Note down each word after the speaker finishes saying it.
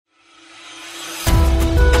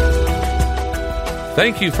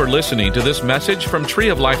Thank you for listening to this message from Tree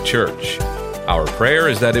of Life Church. Our prayer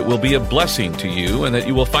is that it will be a blessing to you and that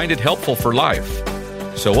you will find it helpful for life.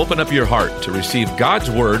 So open up your heart to receive God's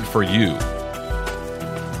word for you.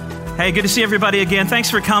 Hey, good to see everybody again. Thanks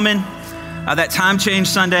for coming. That time change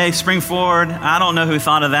Sunday, spring forward. I don't know who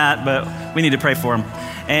thought of that, but we need to pray for them.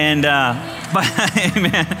 And, but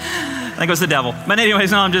amen. I think it was the devil. But anyways,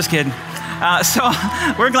 no, I'm just kidding. So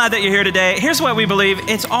we're glad that you're here today. Here's what we believe.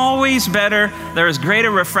 It's always better. There is greater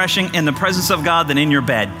refreshing in the presence of God than in your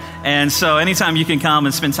bed. And so anytime you can come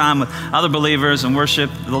and spend time with other believers and worship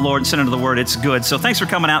the Lord and sit under the Word, it's good. So thanks for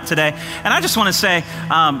coming out today. And I just want to say,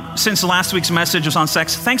 since last week's message was on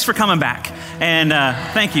sex, thanks for coming back. And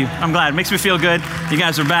thank you. I'm glad. It makes me feel good. You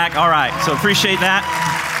guys are back. All right. So appreciate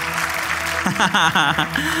that.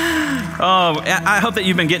 Oh, I hope that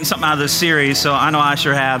you've been getting something out of this series. So I know I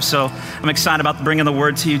sure have. So I'm excited about bringing the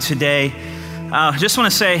word to you today. Just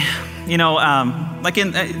want to say, like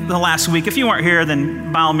in the last week, if you weren't here,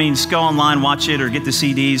 then by all means, go online, watch it, or get the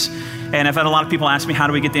CDs. And I've had a lot of people ask me, how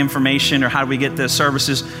do we get the information or how do we get the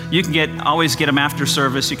services? You can always get them after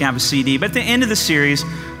service. You can have a CD. But at the end of the series,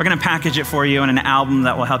 we're going to package it for you in an album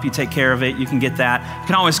that will help you take care of it. You can get that. You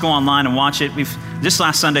can always go online and watch it. This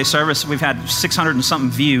last Sunday service, we've had 600 and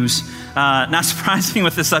something views. Not surprising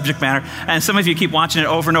with the subject matter. And some of you keep watching it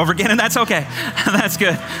over and over again, and that's okay. That's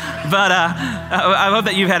good. But I hope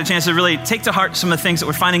that you've had a chance to really take to heart some of the things that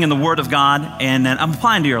we're finding in the Word of God and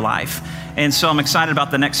applying to your life. And so I'm excited about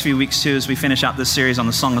the next few weeks, too, as we finish out this series on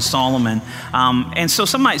the Song of Solomon. And so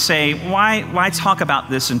some might say, why talk about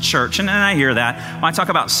this in church? And I hear that. Why talk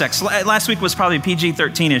about sex? Last week was probably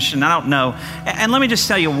PG-13-ish, and I don't know. And let me just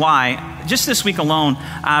tell you why. Just this week alone,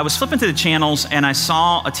 I was flipping through the channels, and I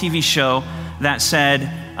saw a TV show that said,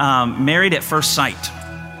 Married at First Sight.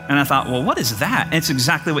 And I thought, well, what is that? And it's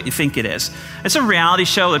exactly what you think it is. It's a reality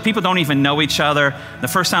show that people don't even know each other. The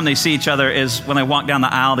first time they see each other is when they walk down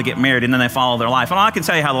the aisle to get married, and then they follow their life. And I can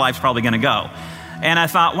tell you how the life's probably going to go. And I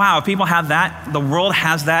thought, wow, if people have that, the world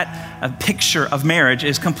has that, a picture of marriage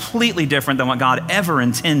is completely different than what God ever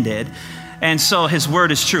intended. And so his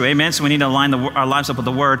word is true, amen? So we need to align our lives up with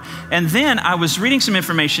the word. And then I was reading some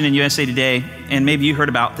information in USA Today, and maybe you heard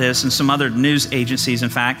about this, and some other news agencies, in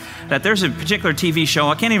fact, that there's a particular TV show,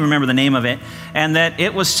 I can't even remember the name of it, and that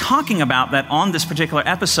it was talking about that on this particular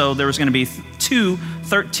episode, there was going to be two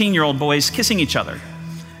 13-year-old boys kissing each other.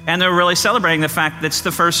 And they were really celebrating the fact that it's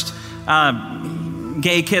the first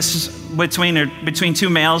gay kiss between two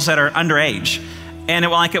males that are underage. And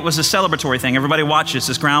it was a celebratory thing. Everybody watched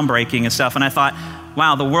this groundbreaking and stuff. And I thought,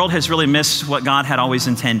 wow, the world has really missed what God had always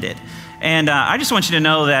intended. And I just want you to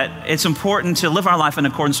know that it's important to live our life in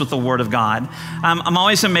accordance with the Word of God. I'm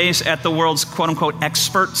always amazed at the world's quote-unquote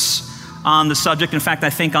experts on the subject. In fact,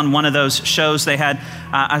 I think on one of those shows they had,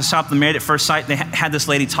 I saw the Married at First Sight, they had this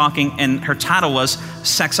lady talking, and her title was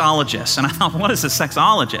sexologist. And I thought, what is a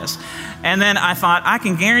sexologist? And then I thought, I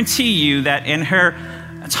can guarantee you that in her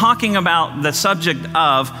talking about the subject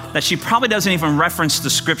of that, she probably doesn't even reference the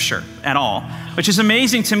scripture at all, which is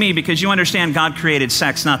amazing to me because you understand God created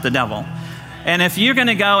sex, not the devil. And if you're going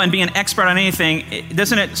to go and be an expert on anything,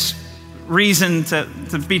 doesn't it reason to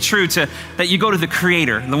be true that you go to the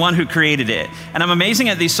creator, the one who created it? And I'm amazing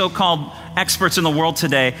at these so-called experts in the world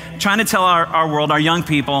today trying to tell our world, our young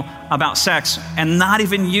people about sex and not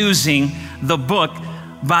even using the book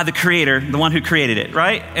by the creator, the one who created it,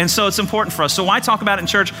 right? And so it's important for us. So why talk about it in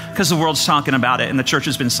church? Because the world's talking about it and the church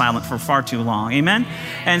has been silent for far too long, amen?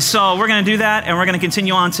 And so we're going to do that and we're going to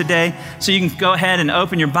continue on today. So you can go ahead and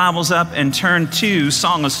open your Bibles up and turn to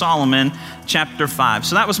Song of Solomon, chapter 5.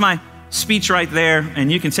 So that was my speech right there,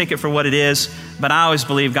 and you can take it for what it is, but I always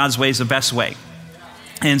believe God's way is the best way.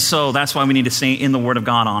 And so that's why we need to stay in the Word of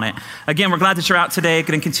God on it. Again, we're glad that you're out today.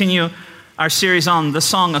 Going to continue our series on the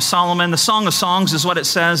Song of Solomon. The Song of Songs is what it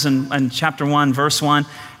says in chapter 1, verse 1.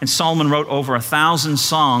 And Solomon wrote over 1,000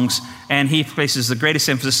 songs, and he places the greatest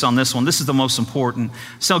emphasis on this one. This is the most important.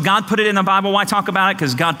 So God put it in the Bible. Why talk about it?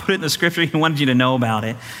 Because God put it in the scripture. He wanted you to know about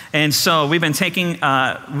it. And so we've been taking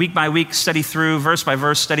week by week study through, verse by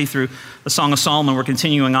verse study through the Song of Solomon. We're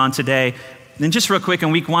continuing on today. And just real quick, in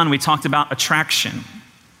week 1, we talked about attraction.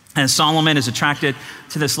 And Solomon is attracted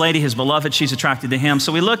to this lady, his beloved. She's attracted to him.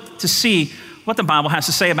 So we look to see what the Bible has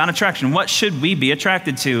to say about attraction. What should we be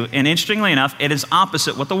attracted to? And interestingly enough, it is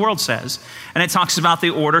opposite what the world says. And it talks about the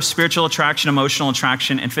order: spiritual attraction, emotional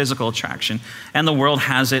attraction, and physical attraction. And the world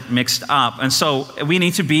has it mixed up. And so we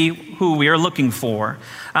need to be who we are looking for.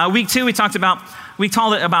 Week 2, we talked about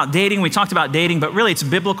dating. We talked about dating, but really it's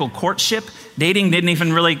biblical courtship. Dating didn't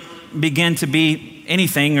even really begin to be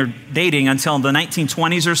anything or dating until the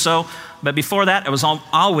 1920s or so. But before that, it was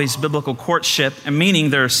always biblical courtship, and meaning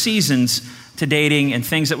there are seasons to dating and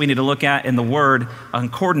things that we need to look at in the Word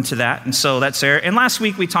according to that. And so that's there. And last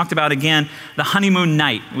week we talked about, again, the honeymoon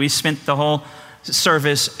night. We spent the whole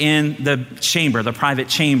service in the chamber, the private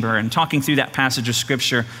chamber, and talking through that passage of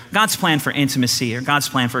Scripture, God's plan for intimacy or God's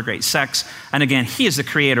plan for great sex. And again, He is the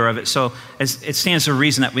creator of it. So it stands to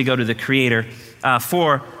reason that we go to the Creator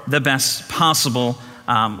for the best possible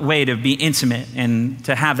way to be intimate and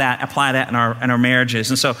to have that, apply that in our marriages.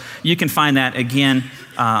 And so you can find that again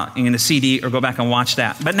in the CD or go back and watch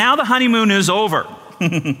that. But now the honeymoon is over.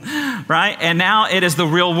 Right? And now it is the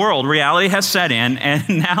real world. Reality has set in, and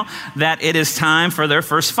now that it is time for their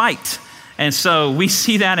first fight. And so we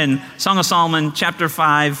see that in Song of Solomon, chapter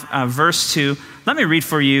 5, verse 2. Let me read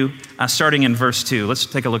for you, starting in verse 2. Let's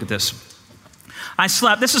take a look at this. I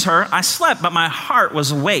slept, this is her, I slept, but my heart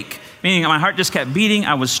was awake. Meaning my heart just kept beating.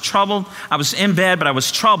 I was troubled. I was in bed, but I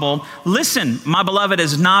was troubled. Listen, my beloved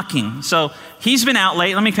is knocking. So he's been out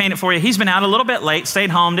late. Let me paint it for you. He's been out a little bit late, stayed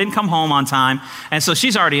home, didn't come home on time. And so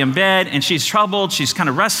she's already in bed, and she's troubled. She's kind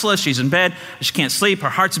of restless. She's in bed. She can't sleep. Her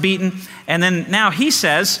heart's beating. And then now he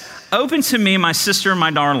says, open to me, my sister, my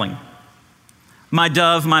darling. My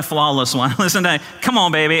dove, my flawless one. Listen to, come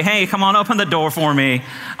on, baby. Hey, come on, open the door for me.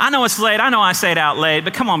 I know it's late. I know I stayed out late,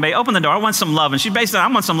 but come on, baby, open the door. I want some love. And she basically, I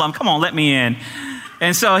want some love. Come on, let me in.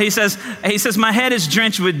 And so he says, my head is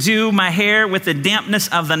drenched with dew, my hair with the dampness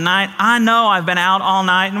of the night. I know I've been out all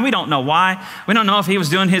night, and we don't know why. We don't know if he was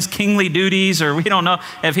doing his kingly duties, or we don't know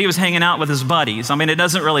if he was hanging out with his buddies. I mean, it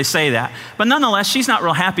doesn't really say that. But nonetheless, she's not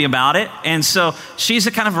real happy about it. And so she's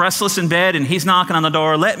kind of restless in bed, and he's knocking on the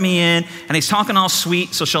door, let me in. And he's talking all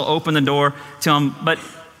sweet, so she'll open the door to him.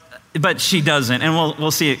 But she doesn't, and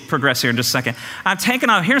we'll see it progress here in just a second. I've taken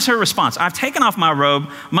off, here's her response. I've taken off my robe.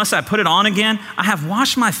 Must I put it on again? I have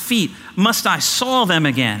washed my feet. Must I soil them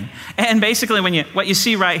again? And basically what you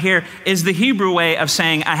see right here is the Hebrew way of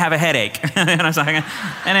saying, I have a headache. And I was like,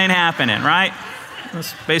 it ain't happening, right?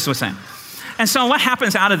 That's basically what I'm saying. And so what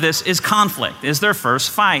happens out of this is conflict, is their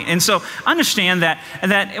first fight. And so understand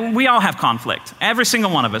that we all have conflict. Every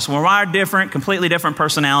single one of us. We're wired different, completely different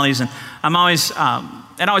personalities. And I'm always,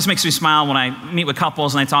 it always makes me smile when I meet with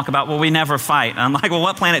couples and they talk about, well, we never fight. And I'm like, well,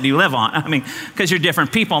 what planet do you live on? I mean, because you're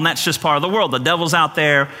different people, and that's just part of the world. The devil's out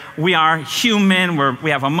there. We are human.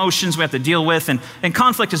 We have emotions we have to deal with. And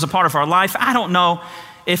conflict is a part of our life. I don't know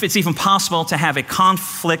if it's even possible to have a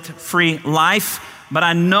conflict-free life, but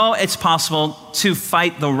I know it's possible to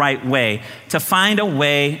fight the right way, to find a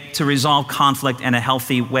way to resolve conflict in a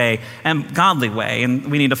healthy way and godly way, and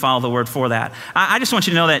we need to follow the word for that. I just want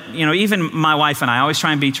you to know that, even my wife and I always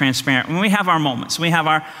try and be transparent. When we have our moments, we have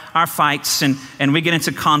our fights, and we get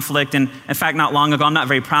into conflict, and in fact, not long ago, I'm not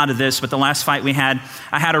very proud of this, but the last fight we had,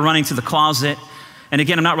 I had her running to the closet. And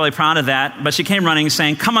again, I'm not really proud of that, but she came running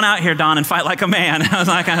saying, come on out here, Don, and fight like a man. I was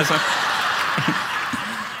like,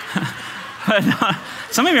 but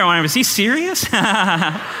some of you are wondering, is he serious?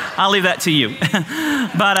 I'll leave that to you.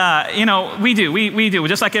 But, we do. We do.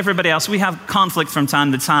 Just like everybody else, we have conflict from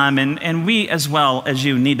time to time. And we, as well as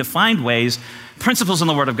you, need to find ways, principles in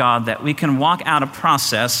the Word of God, that we can walk out a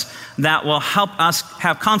process that will help us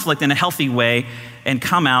have conflict in a healthy way and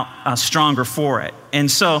come out stronger for it. And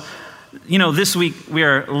so, this week we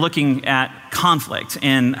are looking at conflict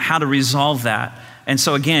and how to resolve that. And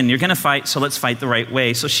so again, you're going to fight, so let's fight the right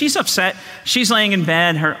way. So she's upset. She's laying in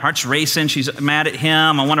bed. Her heart's racing. She's mad at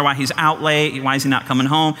him. I wonder why he's out late. Why is he not coming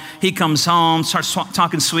home? He comes home, starts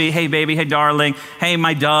talking sweet. Hey, baby. Hey, darling. Hey,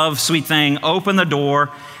 my dove, sweet thing. Open the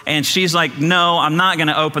door. And she's like, no, I'm not going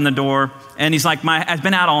to open the door. And he's like, I've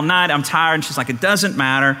been out all night. I'm tired. And she's like, it doesn't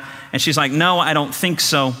matter. And she's like, no, I don't think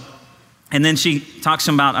so. And then she talks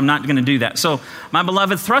about, I'm not going to do that. So my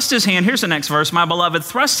beloved thrust his hand, here's the next verse, my beloved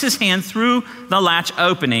thrust his hand through the latch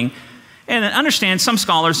opening. And understand, some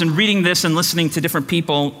scholars, in reading this and listening to different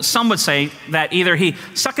people, some would say that either he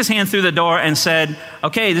stuck his hand through the door and said,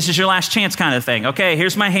 okay, this is your last chance kind of thing. Okay,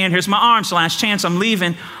 here's my hand, here's my arm, it's the last chance, I'm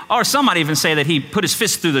leaving. Or some might even say that he put his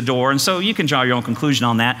fist through the door. And so you can draw your own conclusion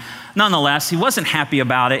on that. Nonetheless, he wasn't happy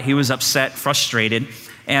about it. He was upset, frustrated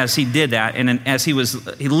as he did that. And as he was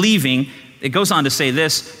leaving, it goes on to say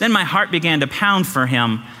this, then my heart began to pound for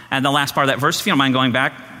him. And the last part of that verse, if you don't mind going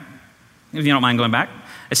back.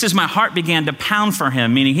 It says, my heart began to pound for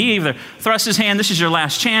him, meaning he either thrust his hand, this is your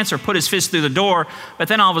last chance, or put his fist through the door. But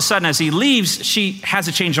then all of a sudden, as he leaves, she has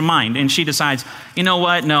a change of mind. And she decides, you know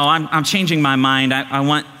what? No, I'm changing my mind. I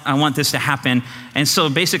want this to happen. And so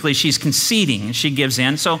basically, she's conceding. She gives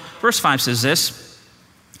in. So verse 5 says this,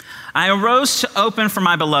 I arose to open for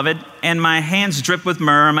my beloved, and my hands dripped with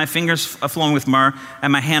myrrh, and my fingers flowing with myrrh,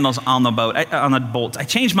 and my handles on the bolts. I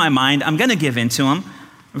changed my mind. I'm going to give in to him.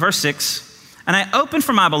 Verse 6, and I opened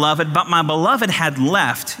for my beloved, but my beloved had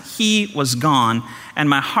left. He was gone, and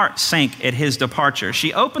my heart sank at his departure.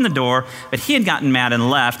 She opened the door, but he had gotten mad and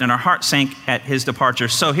left, and her heart sank at his departure.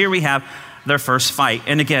 So here we have their first fight.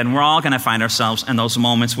 And again, we're all going to find ourselves in those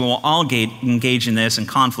moments. We will all engage in this in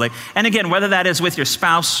conflict. And again, whether that is with your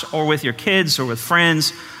spouse or with your kids or with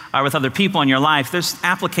friends or with other people in your life, there's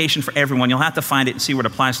application for everyone. You'll have to find it and see where it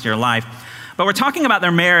applies to your life. But we're talking about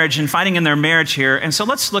their marriage and fighting in their marriage here. And so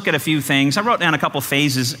let's look at a few things. I wrote down a couple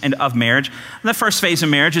phases of marriage. And the first phase of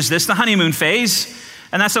marriage is this, the honeymoon phase.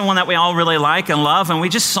 And that's the one that we all really like and love. And we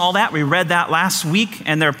just saw that. We read that last week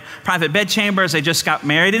in their private bedchambers. They just got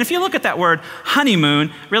married. And if you look at that word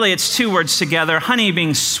honeymoon, really it's two words together. Honey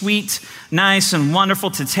being sweet, nice, and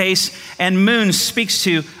wonderful to taste. And moon speaks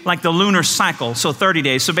to like the lunar cycle, so 30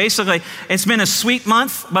 days. So basically, it's been a sweet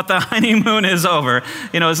month, but the honeymoon is over.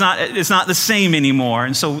 You know, it's not the same anymore.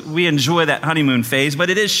 And so we enjoy that honeymoon phase, but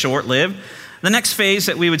it is short-lived. The next phase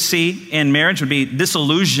that we would see in marriage would be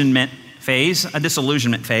disillusionment phase, a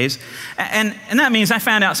disillusionment phase. And that means I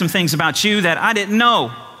found out some things about you that I didn't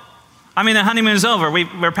know. I mean, the honeymoon is over.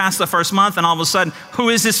 We're past the first month, and all of a sudden, who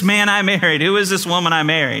is this man I married? Who is this woman I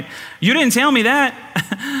married? You didn't tell me that.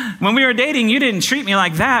 When we were dating, you didn't treat me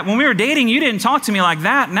like that. When we were dating, you didn't talk to me like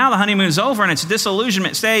that. Now the honeymoon is over, and it's a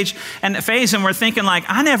disillusionment stage and phase, and we're thinking like,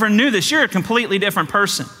 I never knew this. You're a completely different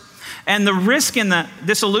person. And the risk in the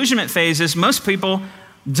disillusionment phase is most people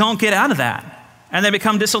don't get out of that. And they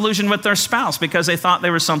become disillusioned with their spouse because they thought they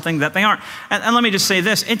were something that they aren't. And let me just say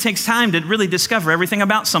this, it takes time to really discover everything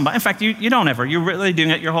about somebody. In fact, you don't ever. You're really doing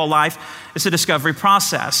it your whole life. It's a discovery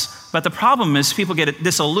process. But the problem is people get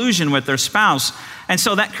disillusioned with their spouse. And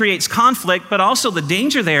so that creates conflict. But also the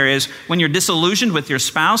danger there is when you're disillusioned with your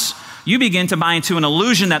spouse, you begin to buy into an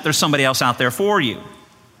illusion that there's somebody else out there for you.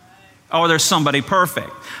 Or there's somebody perfect.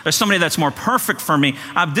 There's somebody that's more perfect for me.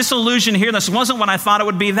 I'm disillusioned here. This wasn't what I thought it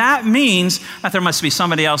would be. That means that there must be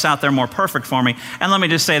somebody else out there more perfect for me. And let me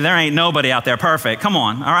just say, there ain't nobody out there perfect. Come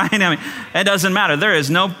on, all right? I mean, it doesn't matter. There is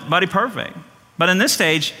nobody perfect. But in this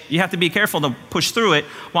stage, you have to be careful to push through it,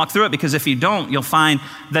 walk through it, because if you don't, you'll find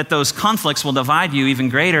that those conflicts will divide you even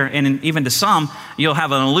greater, and even to some, you'll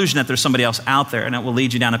have an illusion that there's somebody else out there, and it will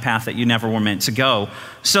lead you down a path that you never were meant to go.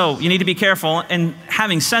 So you need to be careful. And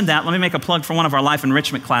having said that, let me make a plug for one of our life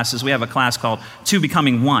enrichment classes. We have a class called Two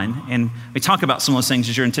Becoming One, and we talk about some of those things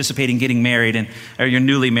as you're anticipating getting married or you're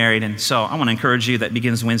newly married. And so I want to encourage you that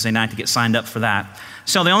begins Wednesday night to get signed up for that.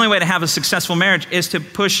 So the only way to have a successful marriage is to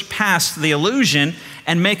push past the illusion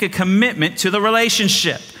and make a commitment to the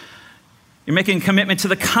relationship. You're making a commitment to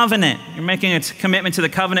the covenant. You're making a commitment to the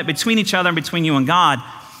covenant between each other and between you and God.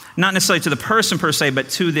 Not necessarily to the person per se, but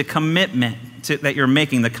to the commitment that you're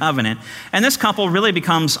making, the covenant. And this couple really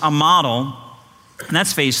becomes a model, and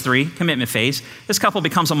that's phase 3, commitment phase. This couple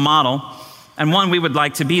becomes a model, and one we would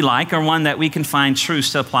like to be like, or one that we can find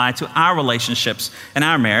truths to apply to our relationships and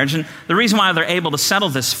our marriage. And the reason why they're able to settle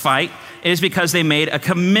this fight is because they made a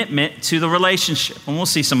commitment to the relationship. And we'll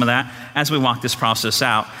see some of that as we walk this process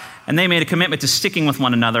out. And they made a commitment to sticking with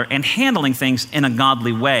one another and handling things in a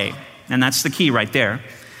godly way. And that's the key right there.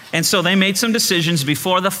 And so they made some decisions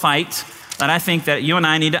before the fight that I think that you and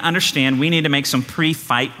I need to understand. We need to make some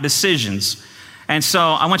pre-fight decisions. And so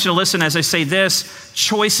I want you to listen as I say this: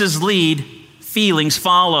 choices lead, feelings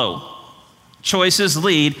follow. Choices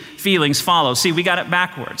lead, feelings follow. See, we got it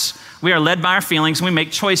backwards. We are led by our feelings, and we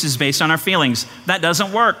make choices based on our feelings. That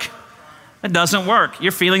doesn't work. It doesn't work.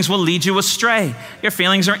 Your feelings will lead you astray. Your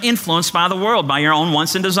feelings are influenced by the world, by your own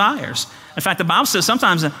wants and desires. In fact, the Bible says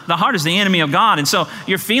sometimes the heart is the enemy of God, and so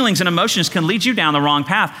your feelings and emotions can lead you down the wrong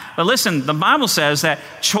path. But listen, the Bible says that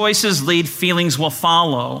choices lead, feelings will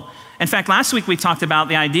follow. In fact, last week we talked about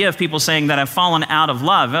the idea of people saying that I've fallen out of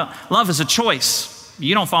love. Love is a choice.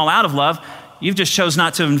 You don't fall out of love. You've just chose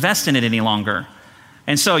not to invest in it any longer.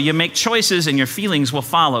 And so you make choices and your feelings will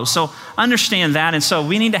follow. So understand that. And so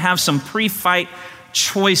we need to have some pre-fight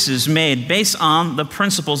choices made based on the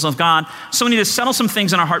principles of God. So we need to settle some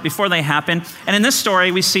things in our heart before they happen. And in this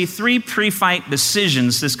story, we see 3 pre-fight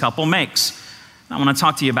decisions this couple makes. I want to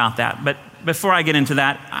talk to you about that. But before I get into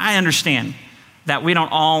that, I understand that we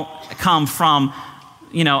don't all come from,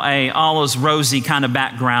 all those rosy kind of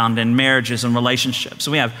background in marriages and relationships.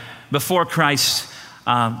 So we have before Christ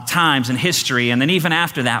times and history, and then even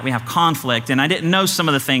after that, we have conflict. And I didn't know some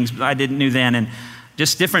of the things I didn't know then, and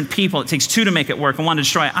just different people. It takes 2 to make it work and 1 to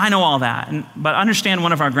destroy it. I know all that. But understand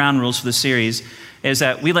one of our ground rules for the series is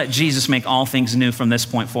that we let Jesus make all things new from this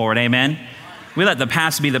point forward. Amen? We let the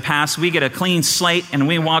past be the past. We get a clean slate and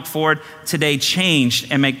we walk forward today changed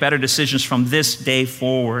and make better decisions from this day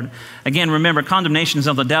forward. Again, remember, condemnation is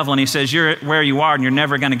of the devil, and he says you're where you are and you're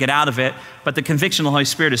never going to get out of it. But the conviction of the Holy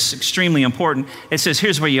Spirit is extremely important. It says,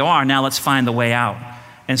 here's where you are. Now let's find the way out.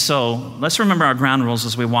 And so let's remember our ground rules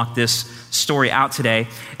as we walk this story out today.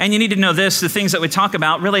 And you need to know this, the things that we talk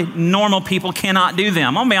about, really normal people cannot do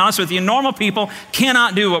them. I'll be honest with you, normal people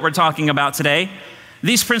cannot do what we're talking about today.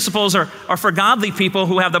 These principles are for godly people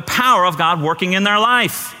who have the power of God working in their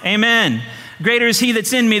life. Amen. Greater is he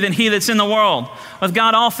that's in me than he that's in the world. With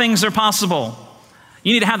God, all things are possible.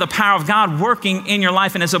 You need to have the power of God working in your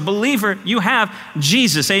life. And as a believer, you have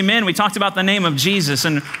Jesus. Amen. We talked about the name of Jesus,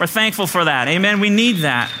 and we're thankful for that. Amen. We need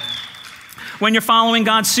that. When you're following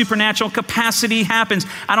God's supernatural, capacity happens.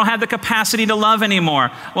 I don't have the capacity to love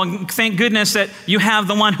anymore. Well, thank goodness that you have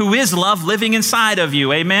the one who is love living inside of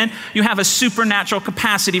you. Amen. You have a supernatural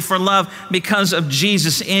capacity for love because of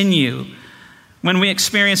Jesus in you. When we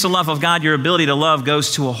experience the love of God, your ability to love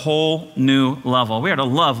goes to a whole new level. We are to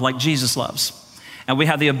love like Jesus loves. And we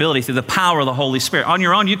have the ability through the power of the Holy Spirit. On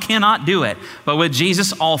your own, you cannot do it. But with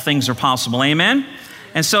Jesus, all things are possible. Amen?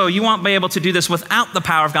 And so you won't be able to do this without the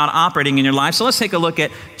power of God operating in your life. So let's take a look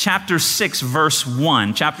at chapter 6, verse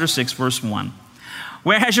 1. Chapter 6, verse 1.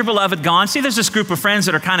 Where has your beloved gone? See, there's this group of friends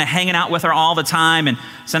that are kind of hanging out with her all the time. And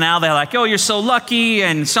so now they're like, oh, you're so lucky.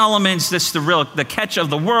 And Solomon's the catch of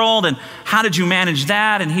the world. And how did you manage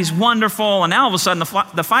that? And he's wonderful. And now all of a sudden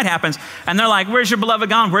the fight happens. And they're like, where's your beloved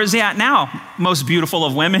gone? Where's he at now? Most beautiful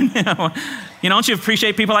of women. Don't you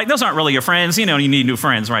appreciate people like, those aren't really your friends. You need new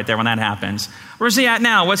friends right there when that happens. Where's he at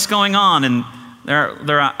now? What's going on? And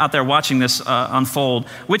they're out there watching this unfold.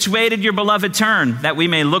 Which way did your beloved turn that we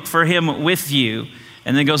may look for him with you?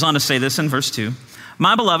 And then it goes on to say this in verse 2.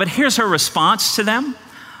 My beloved, here's her response to them.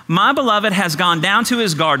 My beloved has gone down to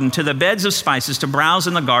his garden, to the beds of spices, to browse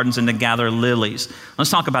in the gardens and to gather lilies. Let's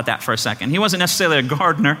talk about that for a second. He wasn't necessarily a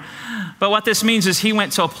gardener, but what this means is he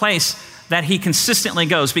went to a place that he consistently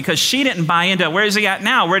goes, because she didn't buy into, where is he at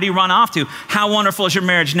now? Where did he run off to? How wonderful is your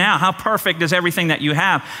marriage now? How perfect is everything that you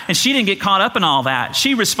have? And she didn't get caught up in all that.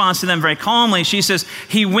 She responds to them very calmly. She says,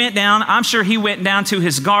 he went down, I'm sure he went down to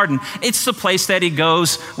his garden. It's the place that he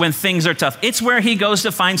goes when things are tough. It's where he goes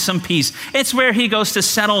to find some peace. It's where he goes to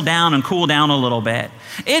settle down and cool down a little bit.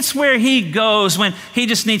 It's where he goes when he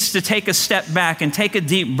just needs to take a step back and take a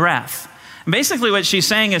deep breath. Basically what she's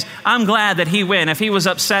saying is, I'm glad that he went. If he was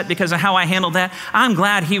upset because of how I handled that, I'm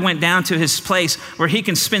glad he went down to his place where he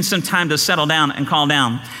can spend some time to settle down and calm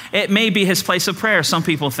down. It may be his place of prayer, some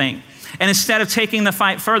people think. And instead of taking the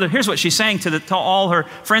fight further, here's what she's saying to all her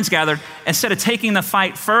friends gathered. Instead of taking the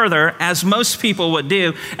fight further, as most people would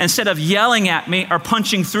do, instead of yelling at me or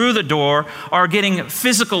punching through the door or getting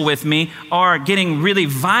physical with me or getting really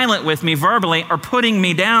violent with me verbally or putting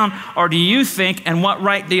me down, or do you think, and what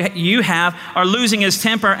right do you have, or losing his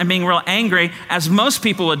temper and being real angry, as most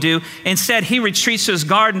people would do, instead he retreats to his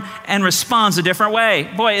garden and responds a different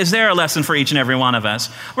way. Boy, is there a lesson for each and every one of us.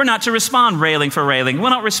 We're not to respond railing for railing. We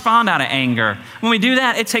don't respond out of anger. When we do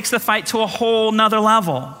that, it takes the fight to a whole nother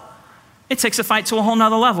level. It takes the fight to a whole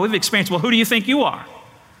nother level. We've experienced, well, who do you think you are?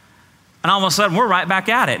 And all of a sudden, we're right back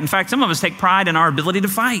at it. In fact, some of us take pride in our ability to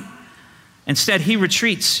fight. Instead, he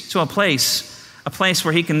retreats to a place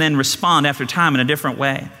where he can then respond after time in a different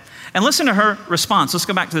way. And listen to her response. Let's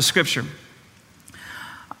go back to the scripture.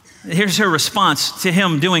 Here's her response to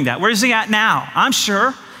him doing that. Where's he at now? I'm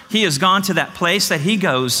sure he has gone to that place that he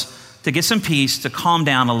goes to get some peace, to calm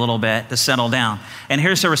down a little bit, to settle down. And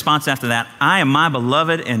here's her response after that. I am my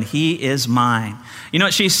beloved and he is mine. You know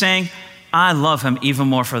what she's saying? I love him even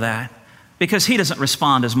more for that, because he doesn't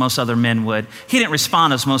respond as most other men would. He didn't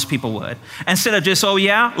respond as most people would. Instead of just, oh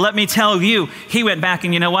yeah, let me tell you, he went back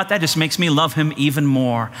and you know what? That just makes me love him even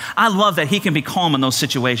more. I love that he can be calm in those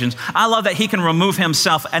situations. I love that he can remove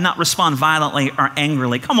himself and not respond violently or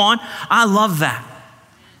angrily. Come on, I love that.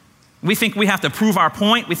 We think we have to prove our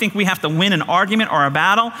point. We think we have to win an argument or a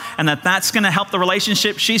battle, and that's going to help the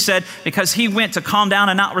relationship. She said, because he went to calm down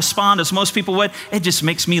and not respond as most people would, it just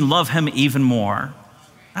makes me love him even more.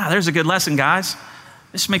 There's a good lesson, guys.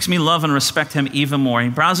 This makes me love and respect him even more. He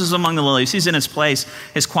browses among the lilies. He's in his place,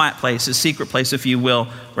 his quiet place, his secret place, if you will,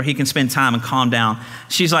 where he can spend time and calm down.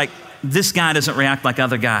 She's like, this guy doesn't react like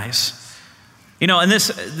other guys. And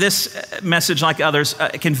this message, like others,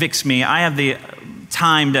 convicts me. I have the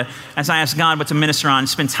time to, as I ask God what to minister on,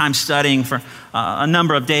 spend time studying for a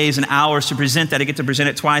number of days and hours to present that. I get to present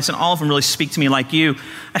it twice, and all of them really speak to me like you.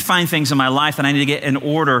 I find things in my life that I need to get in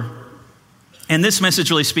order. And this message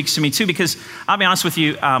really speaks to me too, because I'll be honest with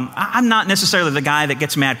you, I'm not necessarily the guy that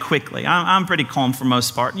gets mad quickly. I'm pretty calm for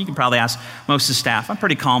most part. You can probably ask most of the staff. I'm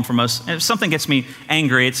pretty calm for most. If something gets me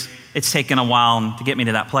angry, it's taken a while to get me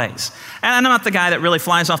to that place. And I'm not the guy that really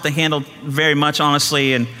flies off the handle very much,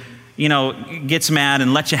 honestly, and gets mad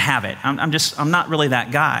and lets you have it. I'm not really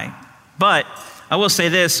that guy. But I will say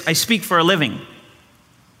this: I speak for a living.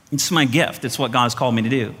 It's my gift. It's what God has called me to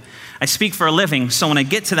do. I speak for a living, so when I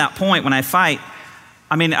get to that point, when I fight,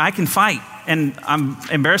 I can fight. And I'm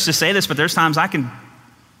embarrassed to say this, but there's times I can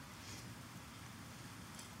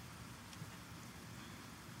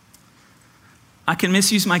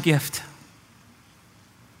misuse my gift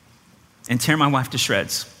and tear my wife to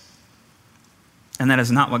shreds. And that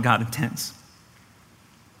is not what God intends.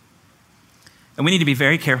 And we need to be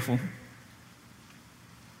very careful.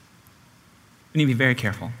 We need to be very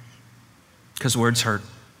careful, because words hurt.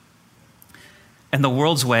 And the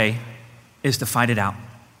world's way is to fight it out.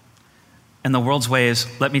 And the world's way is,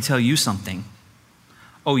 let me tell you something.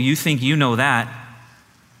 Oh, you think you know that?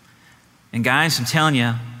 And guys, I'm telling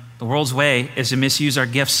you, the world's way is to misuse our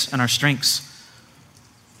gifts and our strengths.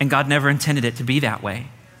 And God never intended it to be that way.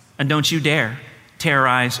 And don't you dare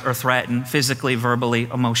terrorize or threaten physically, verbally,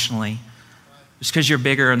 emotionally. Just because you're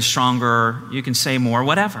bigger and stronger, you can say more,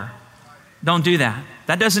 whatever. Don't do that.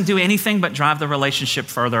 That doesn't do anything but drive the relationship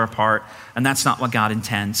further apart, and that's not what God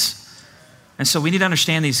intends. And so we need to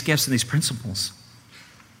understand these gifts and these principles.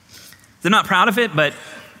 They're not proud of it, but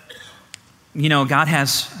God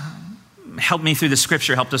has helped me through the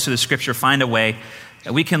scripture, helped us through the scripture find a way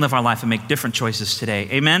that we can live our life and make different choices today.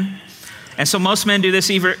 Amen? And so most men do this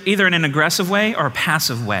either in an aggressive way or a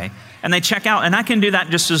passive way. And they check out, and I can do that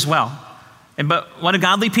just as well. But what do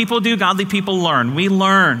godly people do? Godly people learn. We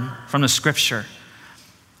learn from the scripture.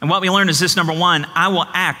 And what we learn is this: number one, I will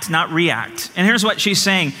act, not react. And here's what she's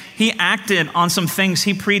saying. He acted on some things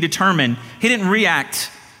he predetermined. He didn't react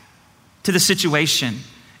to the situation.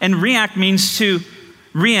 And react means to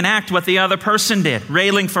reenact what the other person did,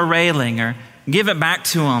 railing for railing, or give it back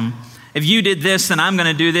to him. If you did this, then I'm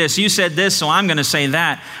going to do this. You said this, so I'm going to say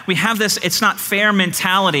that. We have this it's not fair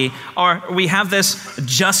mentality, or we have this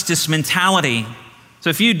justice mentality. So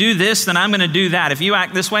if you do this, then I'm going to do that. If you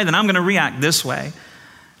act this way, then I'm going to react this way.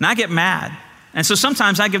 And I get mad. And so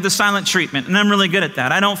sometimes I give the silent treatment, and I'm really good at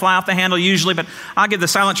that. I don't fly off the handle usually, but I'll give the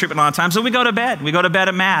silent treatment a lot of times. So we go to bed. We go to bed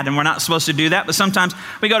at mad, and we're not supposed to do that. But sometimes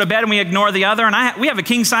we go to bed and we ignore the other, and we have a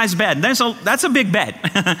king-size bed. That's a big bed.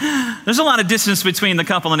 There's a lot of distance between the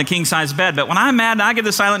couple and a king-size bed. But when I'm mad and I give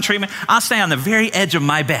the silent treatment, I'll stay on the very edge of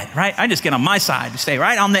my bed, right? I just get on my side, stay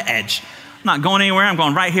right on the edge. I'm not going anywhere. I'm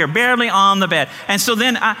going right here, barely on the bed. And so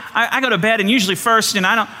then I go to bed, and usually first, and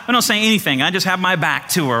I don't say anything. I just have my back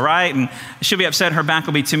to her, right? And she'll be upset. Her back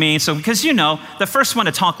will be to me. So because the first one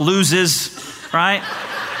to talk loses, right?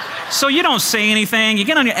 So you don't say anything. You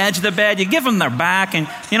get on your edge of the bed. You give them their back, and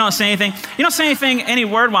you don't say anything. You don't say anything any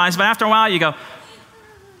word-wise, but after a while you go,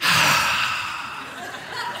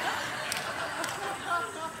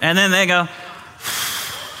 and then they go,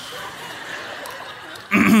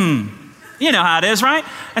 you know how it is, right?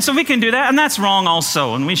 And so we can do that, and that's wrong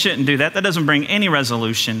also, and we shouldn't do that. That doesn't bring any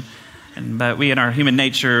resolution. But we, in our human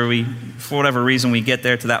nature, for whatever reason, we get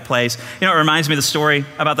there to that place. It reminds me of the story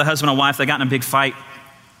about the husband and wife that got in a big fight.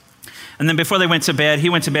 And then before they went to bed, he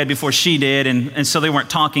went to bed before she did, and so they weren't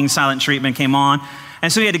talking. Silent treatment came on.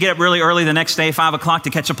 And so he had to get up really early the next day, 5 o'clock, to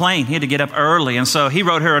catch a plane. He had to get up early. And so he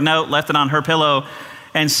wrote her a note, left it on her pillow,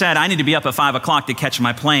 and said, I need to be up at 5 o'clock to catch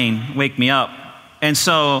my plane. Wake me up. And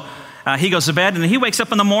so he goes to bed, and he wakes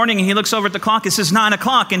up in the morning, and he looks over at the clock. It says 9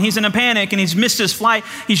 o'clock, and he's in a panic, and he's missed his flight.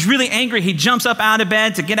 He's really angry. He jumps up out of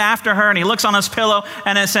bed to get after her, and he looks on his pillow,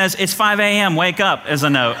 and it says, it's 5 a.m., wake up, as a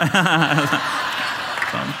note.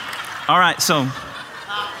 All right, so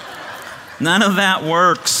none of that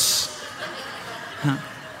works.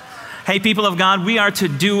 Hey, people of God, we are to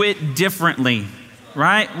do it differently,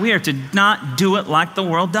 right? We are to not do it like the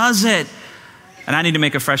world does it. And I need to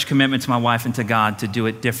make a fresh commitment to my wife and to God to do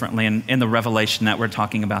it differently in the revelation that we're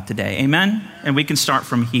talking about today. Amen? And we can start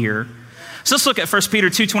from here. So let's look at 1 Peter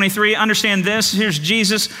 2:23. Understand this. Here's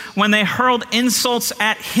Jesus. When they hurled insults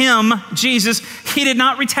at him, Jesus, he did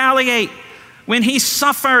not retaliate. When he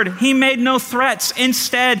suffered, he made no threats.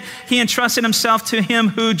 Instead, he entrusted himself to him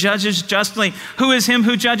who judges justly. Who is him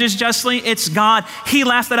who judges justly? It's God. He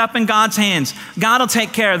left it up in God's hands. God will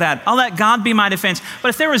take care of that. I'll let God be my defense. But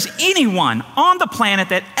if there was anyone on the planet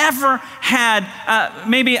that ever had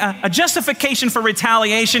maybe a justification for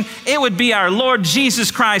retaliation, it would be our Lord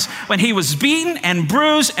Jesus Christ. When he was beaten and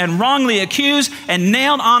bruised and wrongly accused and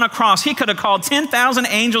nailed on a cross, he could have called 10,000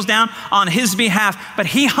 angels down on his behalf, but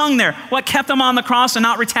he hung there. What kept him him on the cross and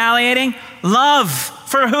not retaliating? Love.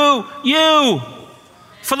 For who? You.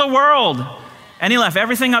 For the world. And he left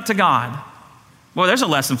everything up to God. Well, there's a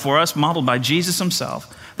lesson for us modeled by Jesus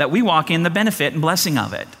himself, that we walk in the benefit and blessing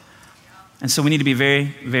of it. And so we need to be very,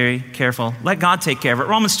 very careful. Let God take care of it.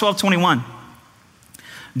 Romans 12:21.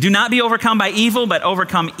 Do not be overcome by evil, but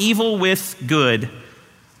overcome evil with good.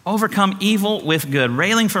 Overcome evil with good.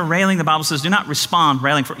 Railing for railing, the Bible says, do not respond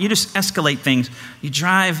railing for. You just escalate things. You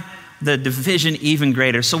drive the division even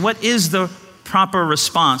greater. So what is the proper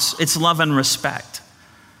response? It's love and respect.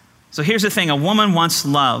 So here's the thing. A woman wants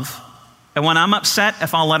love. And when I'm upset,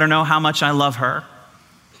 if I'll let her know how much I love her,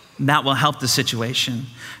 that will help the situation.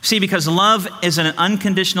 See, because love is an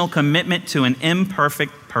unconditional commitment to an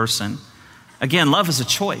imperfect person. Again, love is a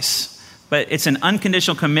choice, but it's an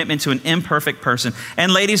unconditional commitment to an imperfect person.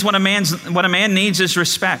 And ladies, what a man needs is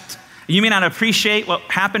respect. You may not appreciate what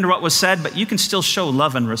happened or what was said, but you can still show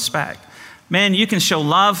love and respect. Men, you can show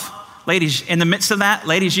love. Ladies, in the midst of that,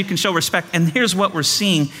 ladies, you can show respect. And here's what we're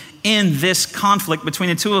seeing in this conflict between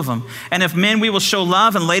the two of them. And if men, we will show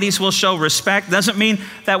love and ladies will show respect, doesn't mean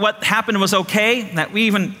that what happened was okay, that we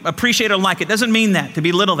even appreciate or like it. Doesn't mean that, to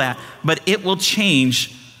belittle that. But it will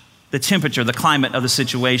change the temperature, the climate of the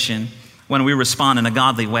situation when we respond in a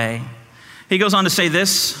godly way. He goes on to say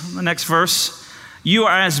this, the next verse. You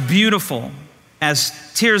are as beautiful as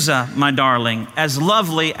Tirzah, my darling, as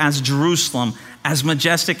lovely as Jerusalem, as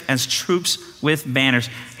majestic as troops with banners.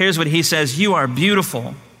 Here's what he says, you are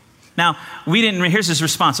beautiful. Now, here's his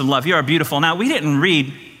response of love, you are beautiful. Now, we didn't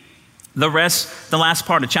read the last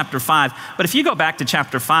part of chapter 5, but if you go back to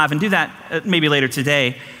chapter 5 and do that maybe later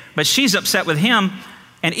today, but she's upset with him,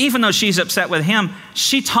 and even though she's upset with him,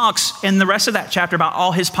 she talks in the rest of that chapter about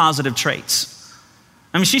all his positive traits.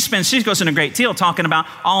 I mean, she goes in a great deal talking about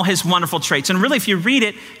all his wonderful traits. And really, if you read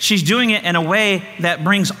it, she's doing it in a way that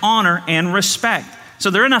brings honor and respect. So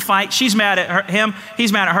they're in a fight. She's mad at him.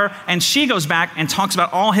 He's mad at her. And she goes back and talks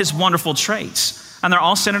about all his wonderful traits. And they're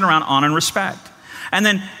all centered around honor and respect. And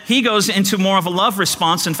then he goes into more of a love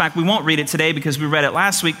response. In fact, we won't read it today because we read it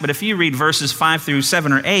last week. But if you read verses 5 through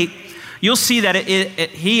 7 or 8, you'll see that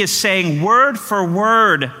he is saying word for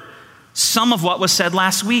word some of what was said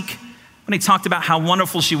last week. When he talked about how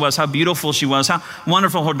wonderful she was, how beautiful she was, how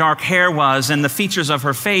wonderful her dark hair was, and the features of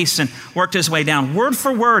her face, and worked his way down. Word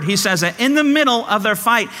for word, he says that in the middle of their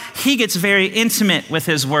fight, he gets very intimate with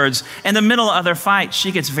his words. In the middle of their fight,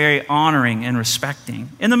 she gets very honoring and respecting.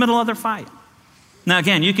 In the middle of their fight. Now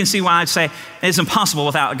again, you can see why I'd say it's impossible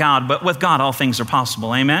without God, but with God, all things are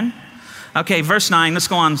possible. Amen? Okay, verse 9, let's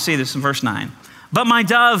go on and see this in verse 9. But my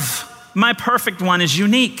dove, my perfect one, is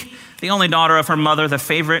unique. The only daughter of her mother, the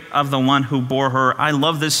favorite of the one who bore her. I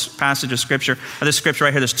love this passage of scripture, or this scripture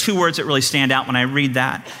right here. There's two words that really stand out when I read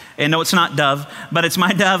that. And no, it's not dove, but it's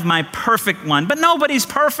my dove, my perfect one. But nobody's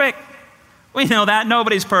perfect. We know that.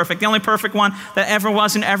 Nobody's perfect. The only perfect one that ever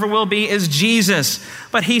was and ever will be is Jesus.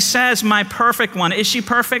 But he says, my perfect one. Is she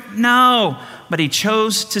perfect? No. But he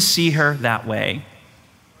chose to see her that way.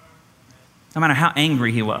 No matter how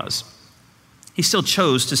angry he was, he still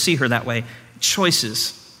chose to see her that way.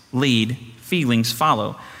 Choices lead, feelings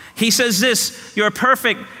follow. He says this, you are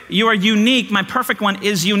perfect, you are unique, my perfect one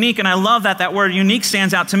is unique. And I love that word unique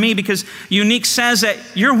stands out to me because unique says that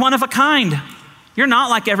you're one of a kind. You're not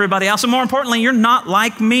like everybody else. And more importantly, you're not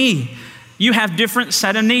like me. You have different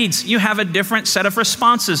set of needs. You have a different set of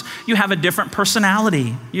responses. You have a different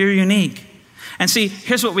personality. You're unique. And see,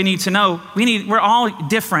 here's what we need to know. We're all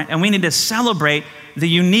different and we need to celebrate the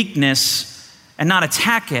uniqueness and not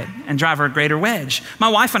attack it and drive her a greater wedge. My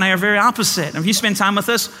wife and I are very opposite. And if you spend time with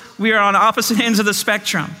us, we are on opposite ends of the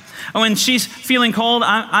spectrum. And when she's feeling cold,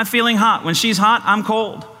 I'm feeling hot. When she's hot, I'm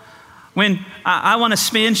cold. When I want to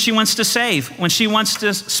spend, she wants to save. When she wants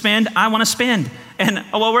to spend, I want to spend. And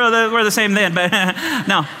well, we're the same then, but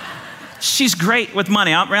no. She's great with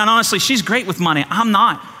money. And honestly, she's great with money. I'm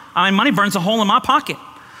not. I mean, money burns a hole in my pocket.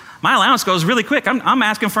 My allowance goes really quick. I'm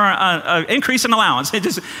asking for an increase in allowance.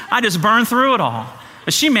 I just burn through it all.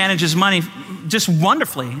 But she manages money just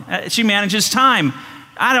wonderfully. She manages time.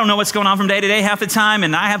 I don't know what's going on from day to day half the time,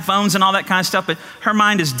 and I have phones and all that kind of stuff, but her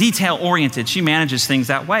mind is detail-oriented. She manages things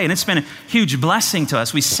that way, and it's been a huge blessing to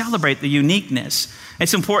us. We celebrate the uniqueness.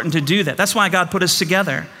 It's important to do that. That's why God put us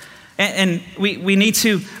together. And we need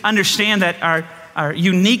to understand that our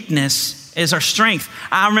uniqueness is our strength.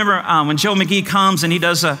 I remember when Joe McGee comes and he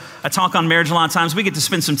does a talk on marriage a lot of times, we get to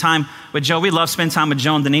spend some time with Joe. We love spending time with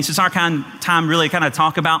Joe and Denise. It's our kind of time really kind of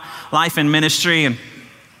talk about life and ministry. And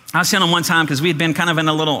I was telling him one time, because we had been kind of in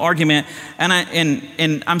a little argument,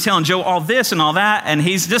 and I'm telling Joe all this and all that, and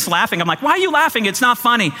he's just laughing. I'm like, why are you laughing? It's not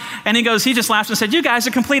funny. And he just laughed and said, you guys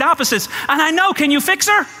are complete opposites. And I know, can you fix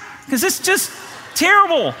her? Because it's just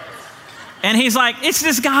terrible. And he's like, it's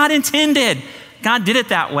just God intended. God did it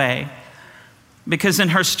that way. Because then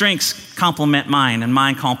her strengths complement mine, and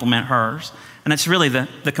mine complement hers. And it's really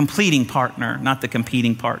the completing partner, not the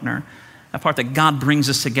competing partner. A part that God brings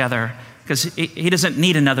us together, because he doesn't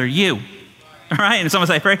need another you. All right? And someone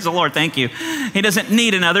say, praise the Lord, thank you. He doesn't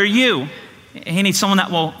need another you. He needs someone that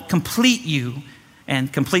will complete you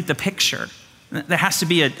and complete the picture. There has to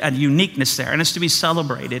be a uniqueness there, and it's to be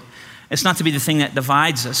celebrated. It's not to be the thing that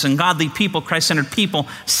divides us. And godly people, Christ-centered people,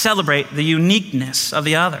 celebrate the uniqueness of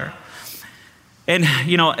the other. And,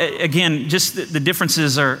 again, just the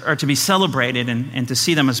differences are to be celebrated and to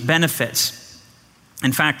see them as benefits.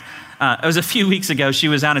 In fact, it was a few weeks ago, she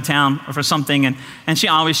was out of town for something, and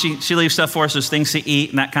she leaves stuff for us, there's things to eat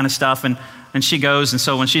and that kind of stuff, and she goes, and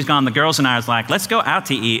so when she's gone, the girls and I was like, let's go out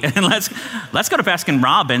to eat, and let's go to Baskin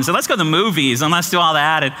Robbins, and let's go to the movies, and let's do all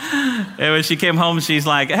that. And when she came home, she's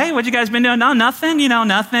like, hey, what you guys been doing? No, nothing,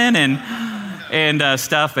 nothing, and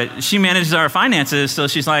stuff. But she manages our finances, so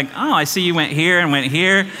she's like, oh, I see you went here and went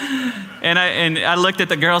here. And I looked at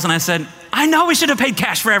the girls and I said, I know we should have paid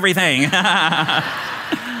cash for everything.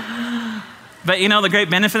 But the great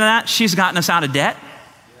benefit of that, she's gotten us out of debt.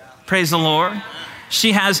 Praise the Lord.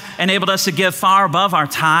 She has enabled us to give far above our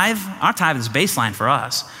tithe. Our tithe is baseline for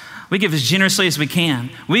us. We give as generously as we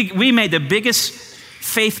can. We made the biggest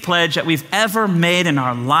faith pledge that we've ever made in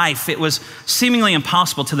our life. It was seemingly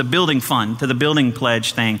impossible to the building fund, to the building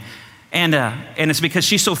pledge thing. And it's because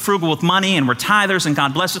she's so frugal with money, and we're tithers, and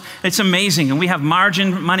God bless us. It's amazing. And we have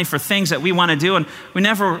margin money for things that we want to do, and we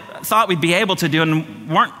never thought we'd be able to do, and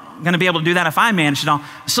weren't going to be able to do that if I managed it all.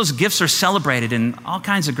 So those gifts are celebrated and all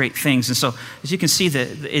kinds of great things. And so as you can see,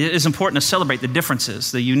 it is important to celebrate the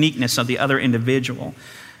differences, the uniqueness of the other individual.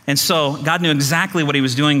 And so God knew exactly what he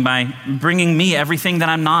was doing by bringing me everything that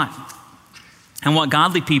I'm not. And what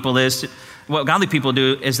godly people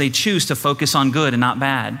do is they choose to focus on good and not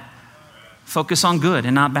bad. Focus on good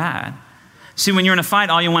and not bad. See, when you're in a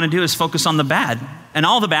fight, all you want to do is focus on the bad and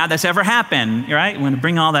all the bad that's ever happened, right? You want to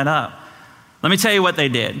bring all that up. Let me tell you what they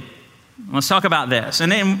did. Let's talk about this.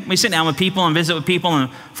 And then we sit down with people and visit with people,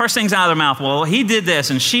 and first things out of their mouth, well, he did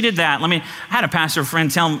this and she did that. I had a pastor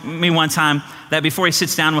friend tell me one time that before he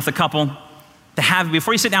sits down with a couple,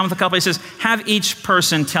 he says, have each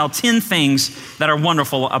person tell 10 things that are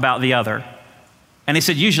wonderful about the other. And he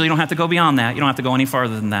said, usually you don't have to go beyond that. You don't have to go any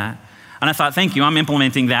farther than that. And I thought, thank you, I'm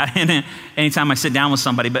implementing that anytime I sit down with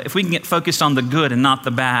somebody. But if we can get focused on the good and not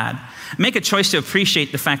the bad, make a choice to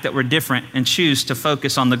appreciate the fact that we're different and choose to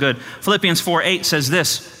focus on the good. Philippians 4:8 says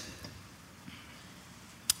this.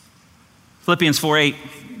 Philippians 4:8,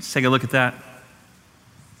 let's take a look at that. It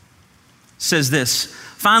says this,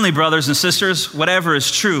 finally, brothers and sisters, whatever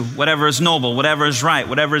is true, whatever is noble, whatever is right,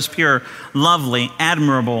 whatever is pure, lovely,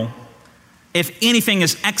 admirable, if anything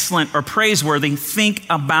is excellent or praiseworthy, think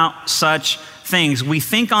about such things. We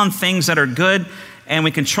think on things that are good, and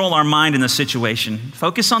we control our mind in the situation.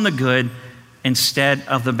 Focus on the good instead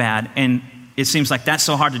of the bad. And it seems like that's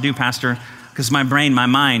so hard to do, Pastor, because my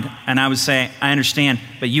mind, and I would say, I understand,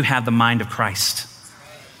 but you have the mind of Christ.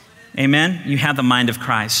 Amen? You have the mind of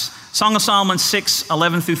Christ. Song of Solomon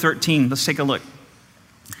 6:11 through 13. Let's take a look.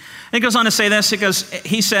 It goes on to say this.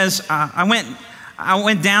 He says, I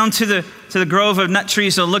went down to the grove of nut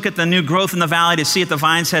trees to look at the new growth in the valley to see if the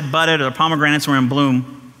vines had budded or the pomegranates were in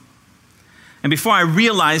bloom. And before I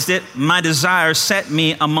realized it, my desire set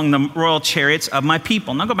me among the royal chariots of my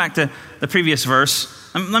people. Now go back to the previous verse.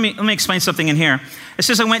 Let me explain something in here. It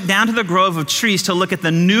says, I went down to the grove of trees to look at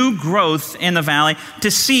the new growth in the valley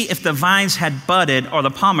to see if the vines had budded or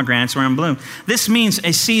the pomegranates were in bloom. This means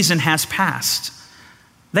a season has passed.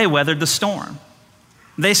 They weathered the storm.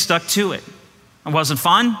 They stuck to it. It wasn't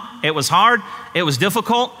fun. It was hard. It was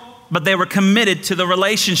difficult, but they were committed to the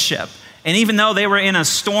relationship. And even though they were in a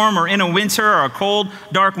storm or in a winter or a cold,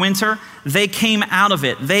 dark winter, they came out of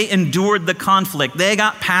it. They endured the conflict. They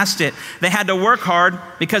got past it. They had to work hard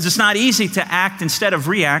because it's not easy to act instead of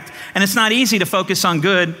react. And it's not easy to focus on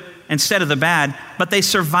good instead of the bad. But they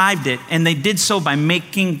survived it. And they did so by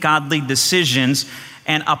making godly decisions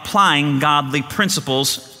and applying godly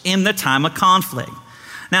principles in the time of conflict.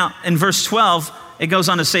 Now, in verse 12, it goes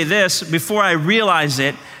on to say this. Before I realized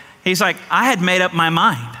it, he's like, I had made up my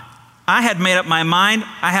mind. I had made up my mind.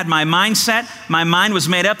 I had my mindset. My mind was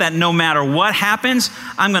made up that no matter what happens,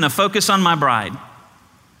 I'm going to focus on my bride.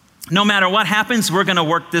 No matter what happens, we're going to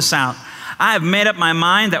work this out. I have made up my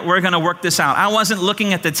mind that we're going to work this out. I wasn't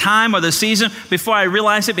looking at the time or the season before I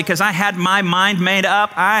realized it because I had my mind made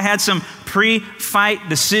up. I had some pre-fight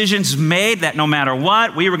decisions made that no matter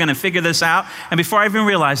what, we were going to figure this out. And before I even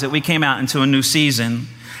realized it, we came out into a new season.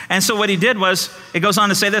 And so what he did was, it goes on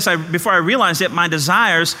to say this, before I realized it, my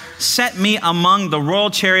desires set me among the royal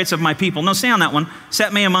chariots of my people. No, stay on that one.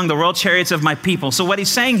 Set me among the royal chariots of my people. So what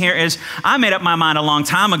he's saying here is, I made up my mind a long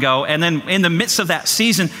time ago, and then in the midst of that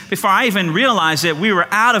season, before I even realized it, we were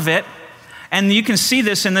out of it. And you can see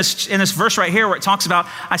this in this verse right here where it talks about,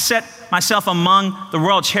 I set myself among the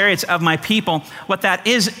royal chariots of my people. What that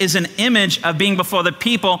is an image of being before the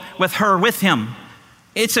people with her with him.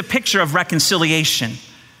 It's a picture of reconciliation.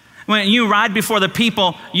 When you ride before the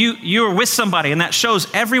people, you're with somebody, and that shows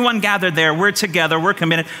everyone gathered there. We're together, we're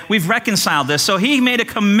committed. We've reconciled this. So he made a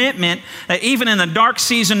commitment that even in the dark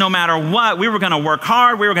season, no matter what, we were going to work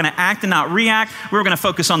hard, we were going to act and not react, we were going to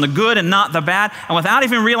focus on the good and not the bad. And without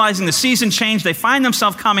even realizing the season change, they find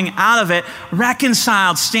themselves coming out of it,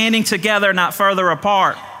 reconciled, standing together, not further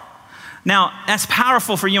apart. Now, that's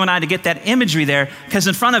powerful for you and I to get that imagery there, because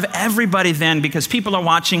in front of everybody then, because people are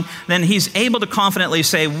watching, then he's able to confidently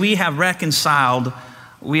say, we have reconciled,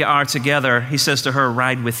 we are together. He says to her,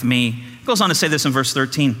 ride with me. He goes on to say this in verse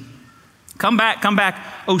 13. Come back,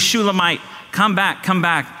 O Shulamite, come back,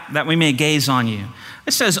 that we may gaze on you.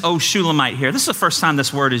 It says, O Shulamite here. This is the first time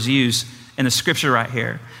this word is used in the scripture right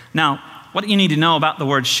here. Now, what you need to know about the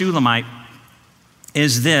word Shulamite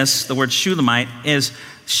is this, the word Shulamite is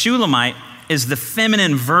the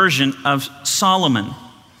feminine version of Solomon.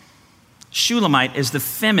 Shulamite is the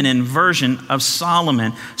feminine version of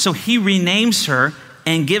Solomon. So he renames her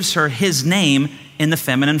and gives her his name in the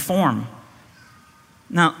feminine form.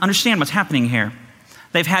 Now, understand what's happening here.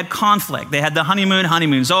 They've had conflict. They had the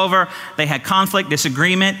honeymoon's over. They had conflict,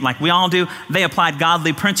 disagreement, like we all do. They applied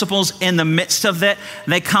godly principles in the midst of it.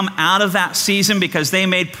 They come out of that season because they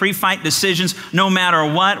made pre-fight decisions. No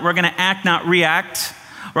matter what, we're going to act, not react.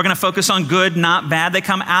 We're going to focus on good, not bad. They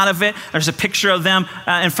come out of it. There's a picture of them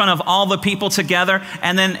in front of all the people together.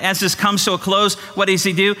 And then as this comes to a close, what does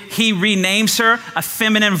he do? He renames her a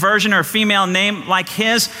feminine version or a female name like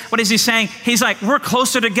his. What is he saying? He's like, we're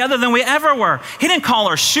closer together than we ever were. He didn't call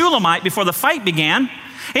her Shulamite before the fight began.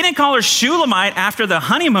 He didn't call her Shulamite after the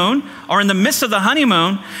honeymoon or in the midst of the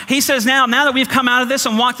honeymoon. He says now that we've come out of this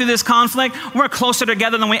and walked through this conflict, we're closer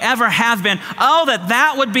together than we ever have been. Oh,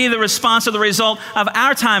 that would be the response or the result of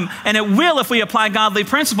our time. And it will if we apply godly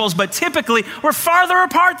principles, but typically we're farther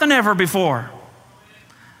apart than ever before.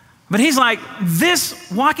 But he's like,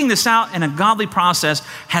 walking this out in a godly process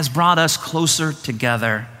has brought us closer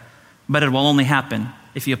together. But it will only happen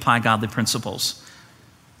if you apply godly principles.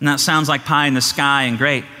 And that sounds like pie in the sky and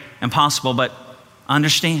great, impossible, but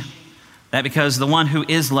understand that because the one who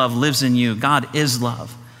is love lives in you. God is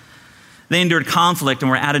love. They endured conflict and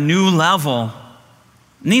were at a new level.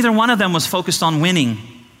 Neither one of them was focused on winning.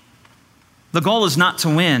 The goal is not to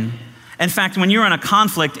win. In fact, when you're in a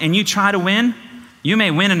conflict and you try to win, you may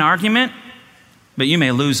win an argument, but you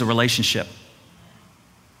may lose a relationship.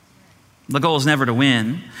 The goal is never to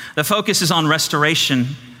win. The focus is on restoration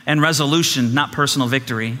and resolution, not personal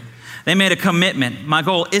victory. They made a commitment. My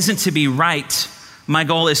goal isn't to be right. My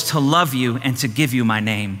goal is to love you and to give you my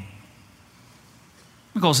name.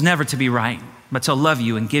 My goal is never to be right, but to love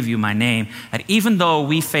you and give you my name. And even though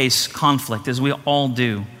we face conflict, as we all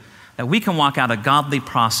do, that we can walk out a godly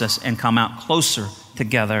process and come out closer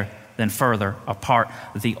together than further apart.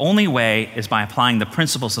 The only way is by applying the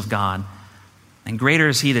principles of God. And greater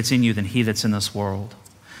is he that's in you than he that's in this world.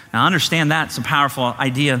 Now understand that's a powerful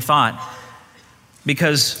idea and thought,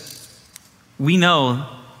 because we know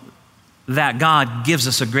that God gives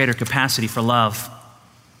us a greater capacity for love.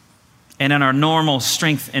 And in our normal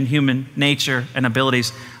strength and human nature and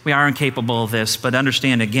abilities, we are incapable of this. But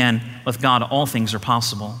understand again, with God, all things are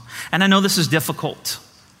possible. And I know this is difficult.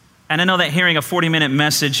 And I know that hearing a 40-minute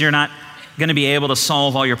message, you're not going to be able to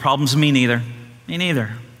solve all your problems. Me neither.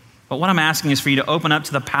 But what I'm asking is for you to open up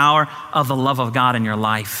to the power of the love of God in your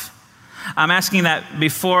life. I'm asking that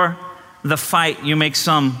before the fight, you make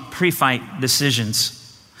some pre-fight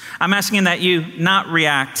decisions. I'm asking that you not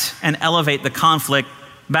react and elevate the conflict,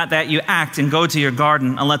 but that you act and go to your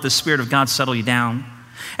garden and let the Spirit of God settle you down.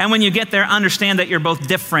 And when you get there, understand that you're both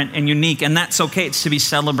different and unique, and that's okay. It's to be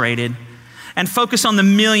celebrated. And focus on the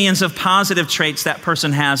millions of positive traits that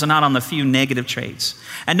person has and not on the few negative traits.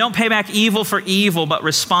 And don't pay back evil for evil, but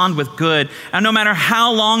respond with good. And no matter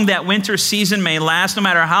how long that winter season may last, no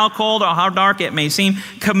matter how cold or how dark it may seem,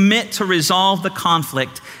 commit to resolve the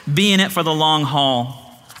conflict. Be in it for the long haul.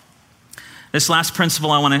 This last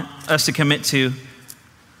principle I want us to commit to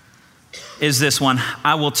is this one: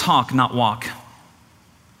 I will talk, not walk.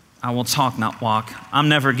 I will talk, not walk. I'm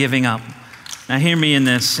never giving up. Now hear me in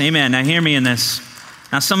this. Amen. Now hear me in this.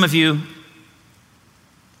 Now some of you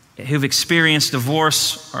who've experienced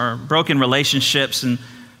divorce or broken relationships, and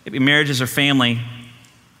maybe marriages or family,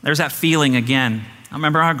 there's that feeling again. I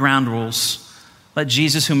remember our ground rules. Let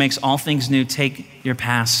Jesus, who makes all things new, take your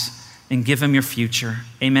past and give him your future.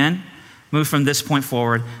 Amen? Move from this point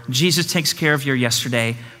forward. Jesus takes care of your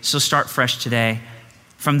yesterday, so start fresh today.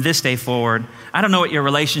 From this day forward, I don't know what your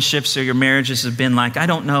relationships or your marriages have been like. I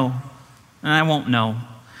don't know, and I won't know.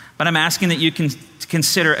 But I'm asking that you can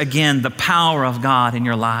consider again the power of God in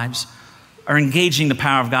your lives, or engaging the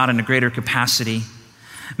power of God in a greater capacity.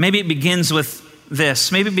 Maybe it begins with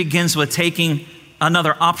this. Maybe it begins with taking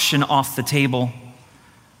another option off the table.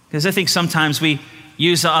 Because I think sometimes we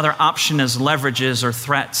use the other option as leverages or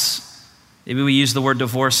threats. Maybe we use the word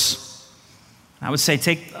divorce. I would say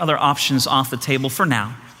take other options off the table for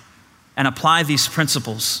now and apply these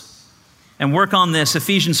principles and work on this.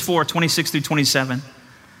 Ephesians 4:26-27.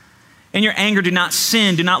 In your anger, do not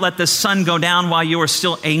sin. Do not let the sun go down while you are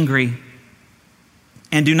still angry.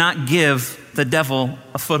 And do not give the devil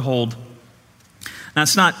a foothold. Now,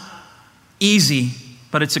 it's not easy,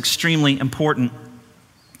 but it's extremely important.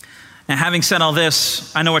 Now, having said all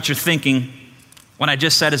this, I know what you're thinking. What I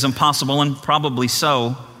just said is impossible, and probably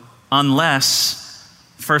so, unless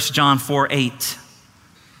 1 John 4:8.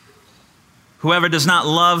 Whoever does not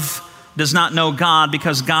love does not know God,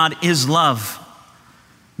 because God is love.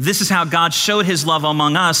 This is how God showed his love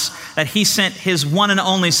among us, that he sent his one and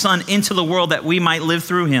only Son into the world that we might live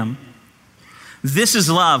through him. This is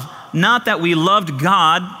love, not that we loved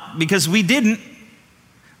God, because we didn't,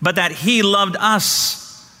 but that he loved us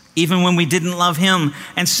even when we didn't love him,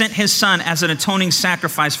 and sent his Son as an atoning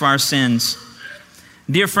sacrifice for our sins.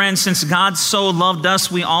 Dear friends, since God so loved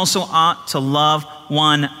us, we also ought to love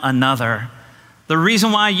one another. The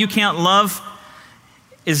reason why you can't love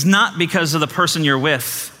is not because of the person you're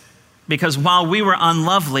with, because while we were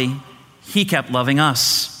unlovely, he kept loving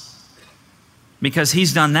us. Because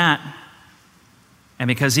he's done that, and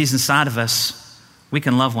because he's inside of us, we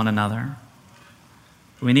can love one another.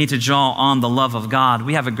 We need to draw on the love of God.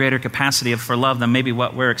 We have a greater capacity for love than maybe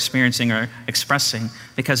what we're experiencing or expressing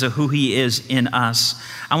because of who he is in us.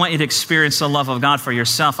 I want you to experience the love of God for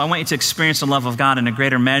yourself. I want you to experience the love of God in a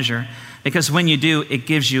greater measure, because when you do, it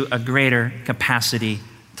gives you a greater capacity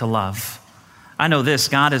to love. I know this: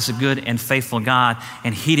 God is a good and faithful God,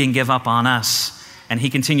 and he didn't give up on us, and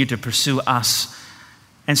he continued to pursue us.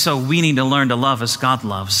 And so we need to learn to love as God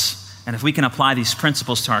loves. And if we can apply these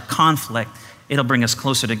principles to our conflict, it'll bring us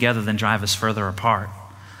closer together than drive us further apart.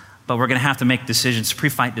 But we're going to have to make decisions,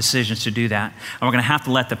 pre-fight decisions to do that. And we're going to have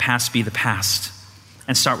to let the past be the past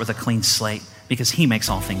and start with a clean slate, because he makes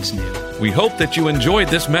all things new. We hope that you enjoyed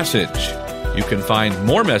this message. You can find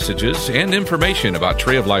more messages and information about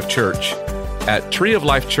Tree of Life Church at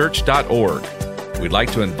treeoflifechurch.org. We'd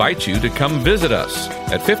like to invite you to come visit us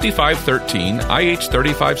at 5513 IH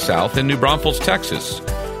 35 South in New Braunfels, Texas.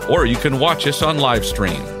 Or you can watch us on live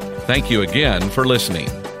stream. Thank you again for listening.